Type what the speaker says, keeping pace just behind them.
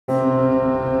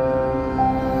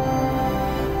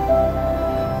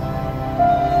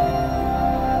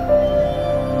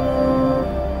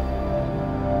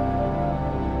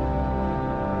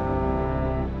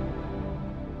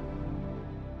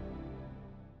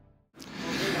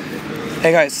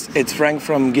Hey guys, it's Frank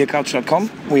from gearcouch.com.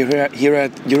 We're here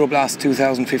at Euroblast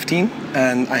 2015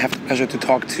 and I have the pleasure to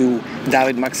talk to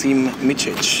David Maxim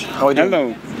Micic. How are you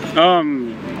doing?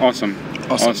 Hello.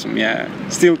 Awesome, yeah.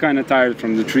 Still kind of tired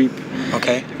from the trip.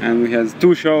 Okay. And we had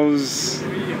 2 shows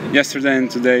yesterday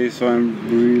and today, so I'm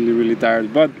really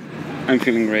tired, but I'm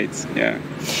feeling great, yeah.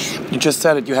 You just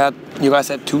said it, you guys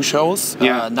had 2 shows.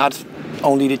 Yeah. Not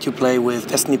only did you play with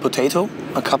Destiny Potato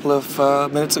a couple of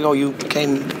minutes ago, you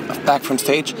came back from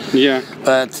stage. Yeah.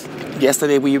 But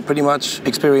yesterday we pretty much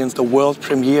experienced a world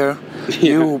premiere. Yeah.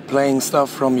 You playing stuff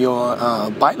from your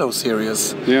Bilo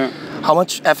series. Yeah. How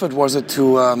much effort was it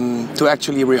to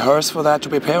actually rehearse for that, to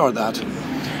prepare for that?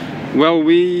 Well,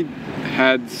 we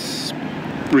had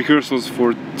rehearsals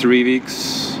for 3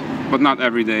 weeks, but not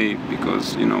every day,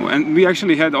 because, you know, and we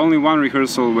actually had only 1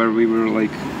 rehearsal where we were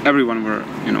like, everyone were,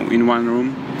 you know, in 1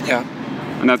 room. Yeah.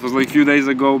 And that was like a few days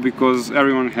ago, because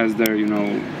everyone has their, you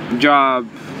know, job,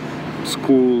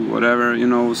 school, whatever, you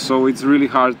know, so it's really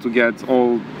hard to get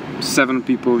all 7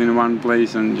 people in one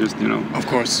place and just, you know, of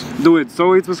course, do it.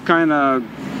 So it was kind of,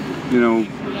 you know,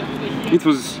 it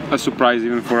was a surprise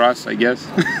even for us, I guess,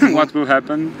 what will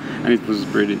happen, and it was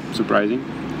pretty surprising.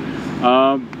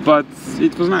 But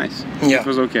it was nice. Yeah. It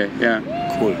was okay. Yeah.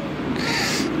 Cool.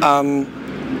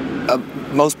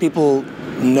 Most people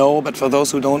know, but for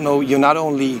those who don't know, you're not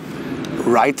only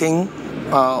writing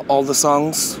all the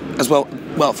songs as well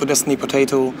for Destiny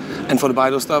Potato and for the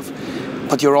Bilo stuff,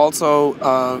 but you're also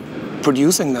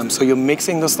producing them. So you're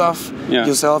mixing the stuff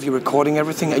yourself, you're recording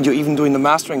everything, and you're even doing the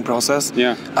mastering process.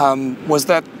 Yeah. Was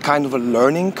that kind of a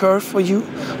learning curve for you,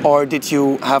 or did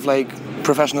you have like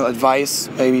professional advice,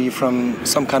 maybe from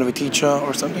some kind of a teacher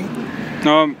or something?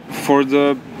 For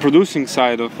the producing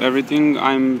side of everything,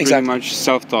 I'm pretty much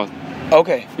self-taught.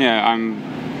 Okay. Yeah, I'm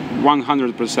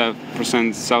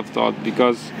 100% self-taught,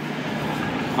 because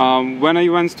when I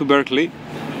went to Berkeley,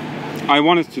 I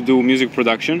wanted to do music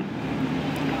production,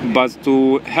 but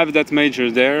to have that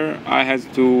major there, I had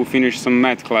to finish some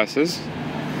math classes,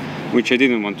 which I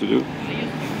didn't want to do,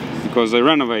 because I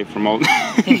ran away from all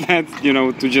that, you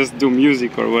know, to just do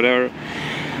music or whatever.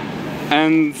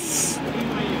 And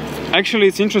actually,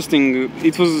 it's interesting.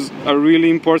 It was a really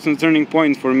important turning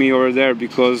point for me over there,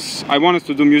 because I wanted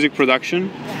to do music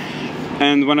production.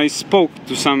 And when I spoke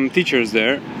to some teachers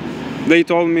there, they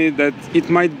told me that it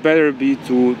might better be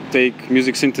to take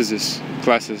music synthesis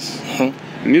classes.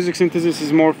 Music synthesis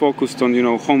is more focused on, you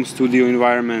know, home studio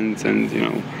environment and, you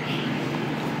know,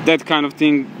 that kind of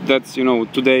thing that's, you know,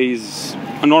 today is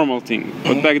a normal thing.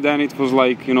 But back then it was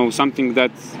like, you know, something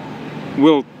that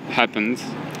will happen.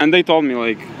 And they told me,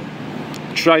 like,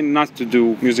 try not to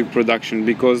do music production,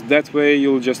 because that way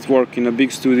you'll just work in a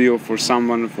big studio for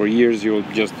someone for years. You'll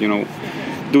just, you know,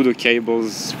 do the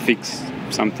cables, fix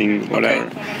something, whatever.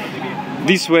 Okay.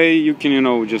 This way you can, you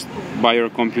know, just buy your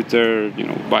computer, you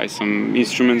know, buy some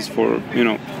instruments for, you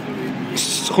know,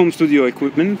 home studio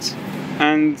equipment,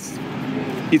 and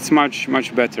it's much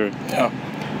better. Yeah.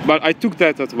 But I took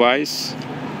that advice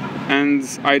and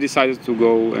I decided to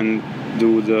go and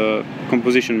do the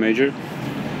composition major.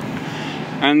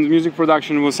 And music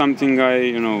production was something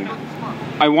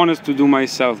I wanted to do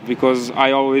myself, because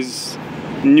I always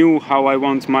knew how I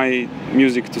want my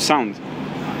music to sound,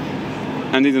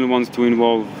 and didn't want to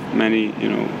involve many, you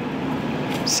know,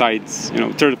 sides, you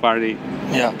know, third-party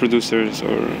producers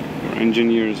or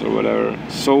engineers or whatever.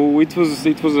 So it was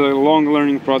a long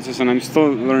learning process, and I'm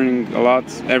still learning a lot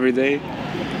every day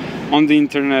on the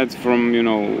internet from, you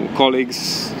know,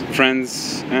 colleagues,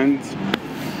 friends, and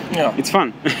it's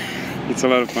fun. It's a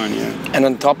lot of fun, yeah. And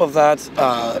on top of that,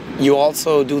 you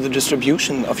also do the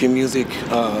distribution of your music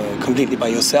completely by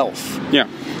yourself. Yeah.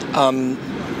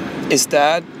 Is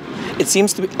that? It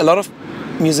seems to be a lot of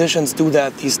musicians do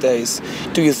that these days.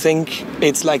 Do you think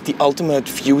it's like the ultimate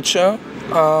future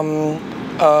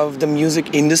of the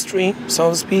music industry, so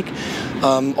to speak,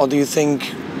 or do you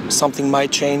think something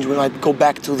might change? We might go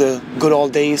back to the good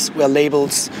old days where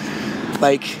labels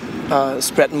like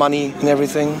spread money and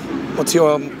everything. What's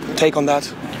your take on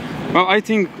that? Well, I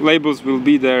think labels will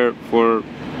be there for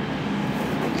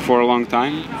a long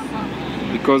time,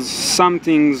 because some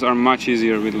things are much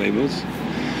easier with labels,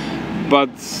 but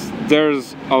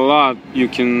there's a lot you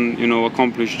can, you know,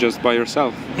 accomplish just by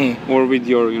yourself or with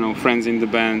your, you know, friends in the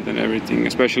band and everything,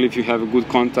 especially if you have good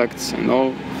contacts and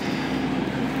all.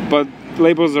 But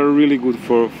labels are really good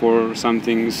for some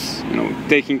things, you know,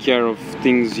 taking care of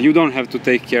things you don't have to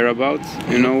take care about,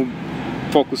 you know,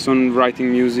 focus on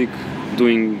writing music,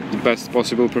 doing the best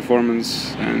possible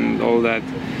performance and all that.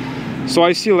 So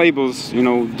I see labels, you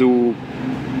know, do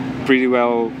pretty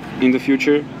well in the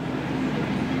future.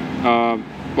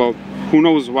 Well, who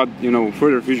knows what, you know,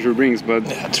 further future brings, but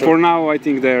for now I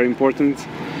think they're important,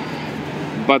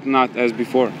 but not as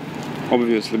before,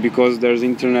 obviously, because there's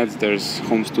internet, there's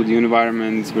home studio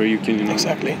environments where you can, you know,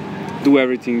 do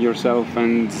everything yourself,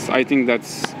 and I think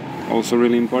that's also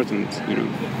really important, you know.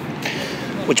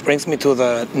 Which brings me to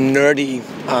the nerdy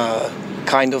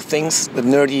kind of things, the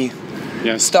nerdy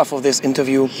stuff of this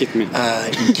interview. Hit me.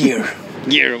 Gear.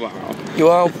 Gear, wow. You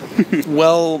are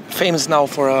well famous now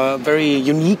for a very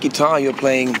unique guitar you're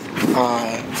playing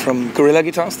from Gorilla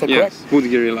Guitars, is that correct? Yes, Wood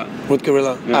Gorilla. Wood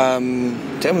Gorilla. Yeah.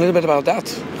 Tell me a little bit about that.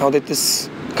 How did this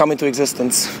come into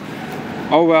existence?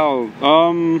 Oh well,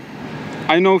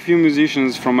 I know a few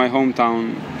musicians from my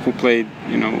hometown who played,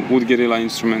 you know, Wood Gorilla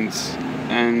instruments,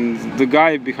 and the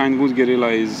guy behind Wood Gorilla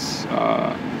is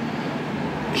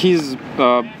he's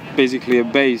basically a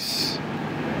bass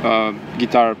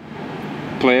guitar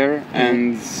player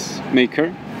and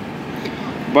maker,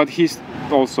 but he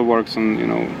also works on, you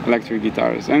know, electric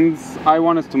guitars, and I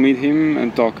wanted to meet him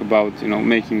and talk about, you know,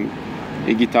 making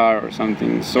a guitar or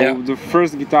something. So the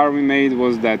first guitar we made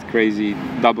was that crazy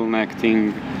double neck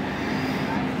thing,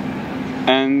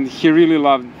 and he really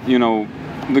loved, you know,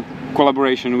 the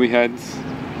collaboration we had,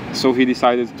 so he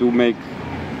decided to make,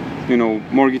 you know,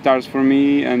 more guitars for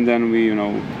me, and then we, you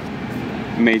know,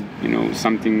 made, you know,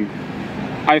 something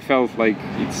I felt like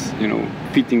it's, you know,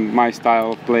 fitting my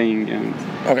style of playing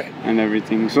and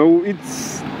everything. So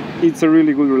it's a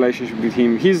really good relationship with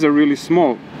him. He's a really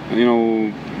small, you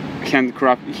know,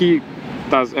 handcraft. He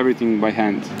does everything by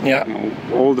hand. Yeah. You know,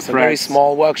 all the it's a very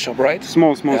small workshop, right?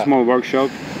 Small workshop.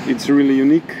 It's really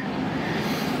unique.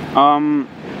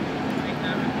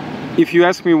 If you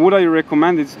ask me, would I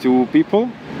recommend it to people?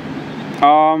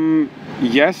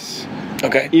 Yes.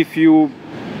 Okay. If you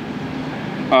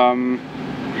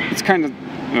it's kind of,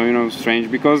 you know, strange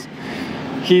because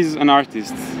he's an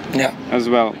artist as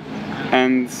well,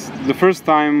 and the first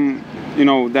time, you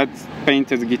know, that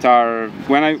painted guitar,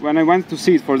 when I went to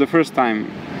see it for the first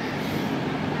time,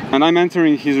 and I'm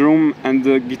entering his room and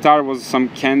the guitar was some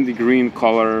candy green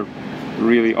color,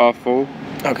 really awful.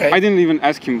 I didn't even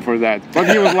ask him for that, but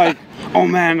he was like, oh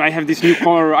man, I have this new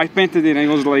color, I painted it, and he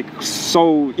was like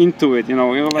so into it, you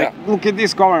know, like, look at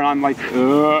this color, and I'm like,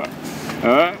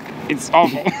 it's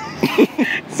awful.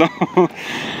 So,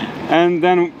 and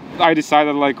then I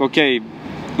decided, like, okay,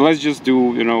 let's just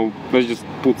do, you know, let's just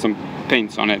put some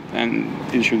paints on it and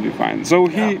it should be fine. So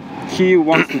he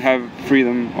wants to have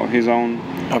freedom of his own.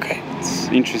 It's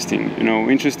interesting, you know,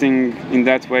 interesting in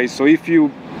that way. So if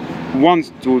you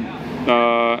want to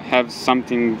have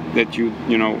something that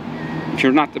you know, if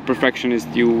you're not a perfectionist,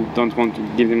 you don't want to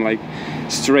give him like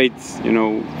straight, you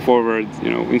know, forward, you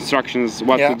know, instructions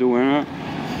what to do,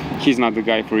 he's not the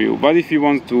guy for you. But if you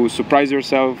want to surprise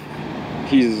yourself,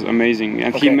 he's amazing,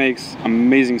 and he makes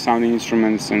amazing sounding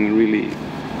instruments and really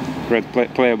great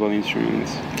playable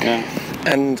instruments.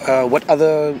 And what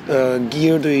other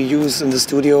gear do you use in the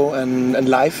studio and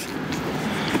live?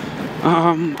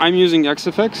 I'm using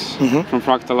XFX from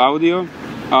Fractal Audio.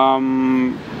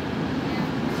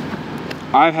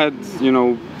 I've had, you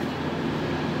know,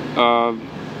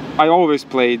 I always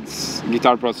played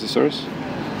guitar processors.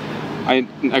 I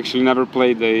actually never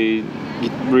played a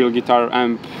real guitar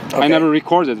amp. I never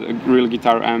recorded a real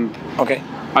guitar amp.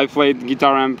 I played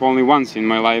guitar amp only once in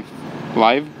my life,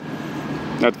 live.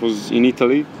 That was in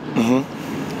Italy.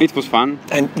 It was fun.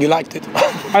 And you liked it?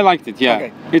 I liked it, yeah.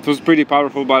 It was pretty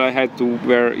powerful, but I had to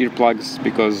wear earplugs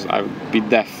because I would be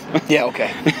deaf.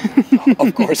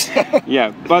 Of course.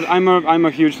 But I'm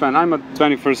a huge fan. I'm a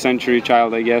 21st century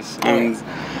child, I guess, and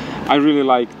I really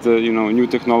like the, you know, new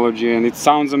technology, and it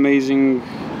sounds amazing.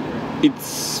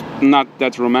 It's not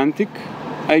that romantic,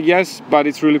 I guess, but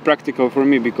it's really practical for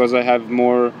me because I have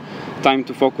more time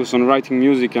to focus on writing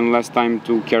music and less time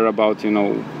to care about, you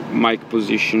know, mic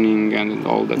positioning and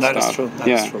all that stuff. That is true. That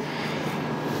is true.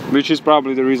 Which is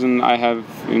probably the reason I have,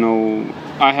 you know,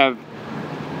 I have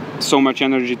so much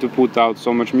energy to put out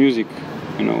so much music,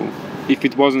 you know. If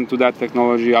it wasn't to that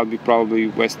technology, I'd be probably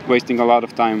wasting a lot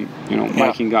of time, you know,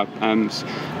 miking up. And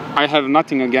I have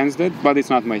nothing against it, but it's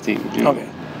not my thing. You know?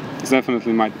 It's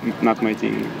definitely not my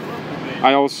thing.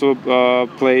 I also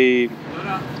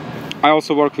I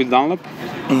also work with Dunlop.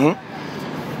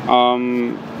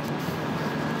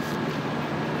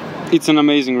 It's an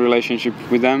amazing relationship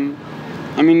with them.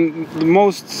 I mean,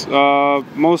 most of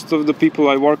the people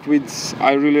I work with,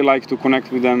 I really like to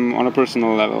connect with them on a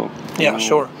personal level. Yeah,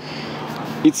 sure.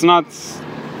 It's not.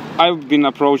 I've been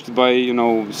approached by, you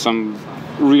know, some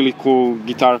really cool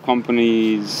guitar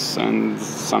companies and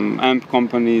some amp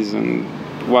companies and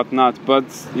whatnot, but,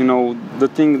 you know, the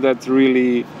thing that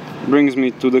really brings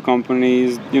me to the company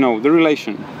is, you know, the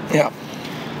relation. Yeah.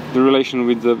 The relation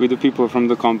with the people from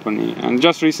the company. And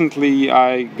just recently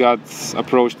I got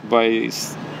approached by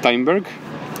Steinberg.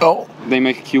 Oh. They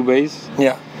make Cubase.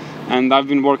 Yeah. And I've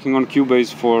been working on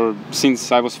Cubase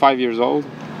since I was 5 years old.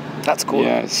 That's cool.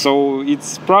 Yeah, so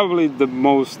it's probably the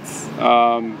most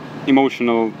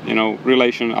emotional, you know,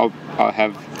 relation I'll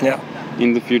have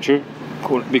in the future.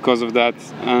 Cool. Because of that.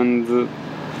 And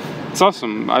it's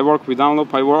awesome. I work with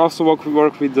Dunlop. I also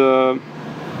work with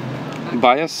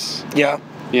Bias. Yeah.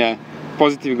 Yeah.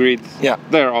 Positive Grid. Yeah.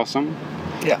 They're awesome.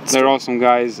 Yeah. They're awesome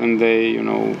guys, and they, you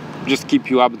know, just keep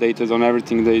you updated on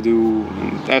everything they do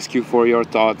and ask you for your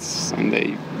thoughts, and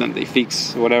then they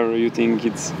fix whatever you think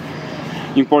it's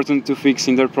important to fix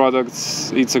in their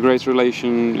products. It's a great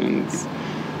relation, and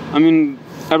I mean,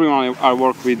 everyone I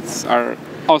work with are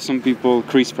awesome people.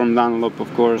 Chris from Dunlop,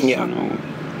 of course. Yeah. You know,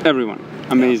 everyone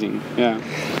amazing. Yeah.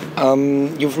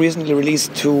 You've recently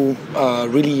released 2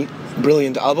 really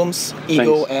brilliant albums,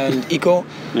 Ego and Eco,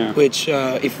 which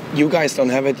if you guys don't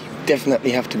have it, you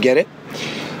definitely have to get it.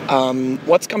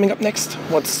 What's coming up next?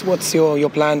 What's your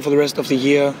plan for the rest of the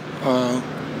year?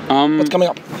 What's coming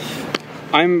up?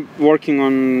 I'm working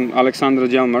on Alexandra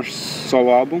Jelmar's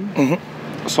solo album,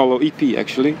 solo EP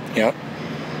actually. Yeah.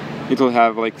 It'll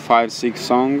have like 5-6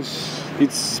 songs.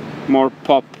 It's more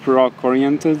pop rock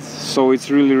oriented, so it's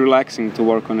really relaxing to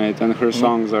work on it, and her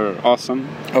songs are awesome.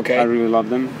 Okay. I really love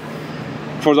them.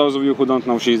 For those of you who don't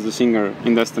know, she's the singer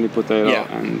in Destiny Potato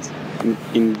and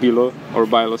in Bilo or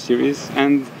Bilo series,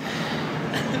 and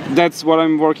that's what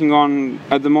I'm working on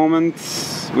at the moment.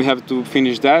 We have to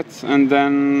finish that, and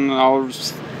then I'll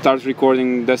start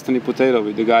recording Destiny Potato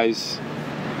with the guys,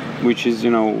 which is,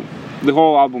 you know, the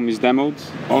whole album is demoed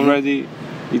already.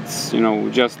 It's, you know,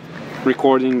 just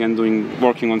recording and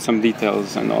working on some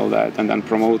details and all that, and then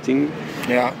promoting.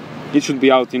 Yeah. It should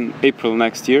be out in April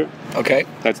next year. Okay.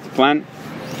 That's the plan,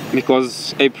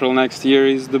 because April next year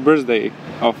is the birthday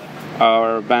of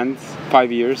our band,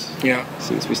 5 years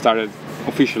since we started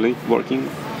officially working.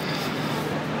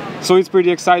 So it's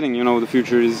pretty exciting, you know, the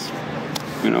future is,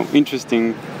 you know,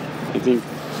 interesting, I think,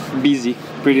 busy,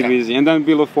 pretty busy. And then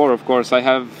Bilo 4, of course, I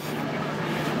have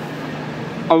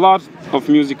a lot of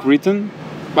music written,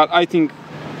 but I think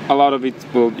a lot of it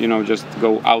will, you know, just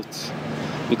go out.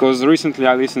 Because recently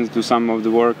I listened to some of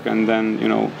the work, and then, you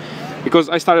know, because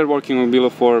I started working on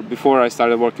Bilo 4 before I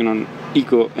started working on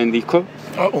Eco and Eco.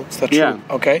 Oh, is that true? Yeah.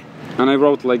 Okay. And I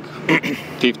wrote like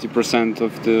 50%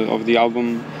 of the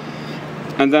album,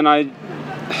 and then I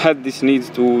had this need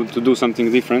to do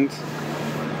something different.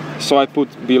 So I put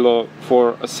Bilo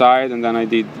 4 aside, and then I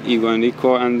did Ego and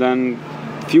Eco, and then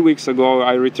a few weeks ago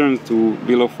I returned to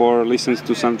Bilo 4, listened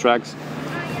to some tracks,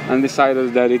 and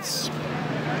decided that it's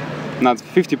not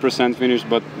 50% finished,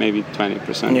 but maybe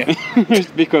 20%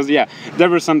 finished. Because there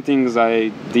were some things I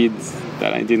did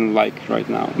that I didn't like right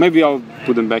now. Maybe I'll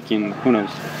put them back in, who knows.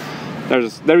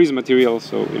 There is material,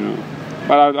 so, you know,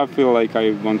 but I feel like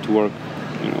I want to work,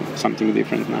 you know, something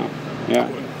different now. Yeah.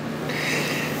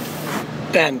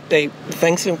 Dan, Dave,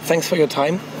 thanks for your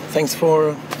time. Thanks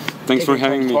for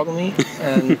having me. Talking to me.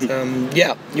 And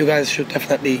you guys should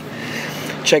definitely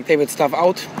check David's stuff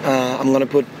out. I'm gonna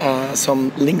put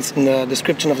some links in the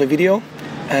description of the video.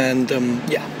 And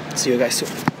see you guys soon.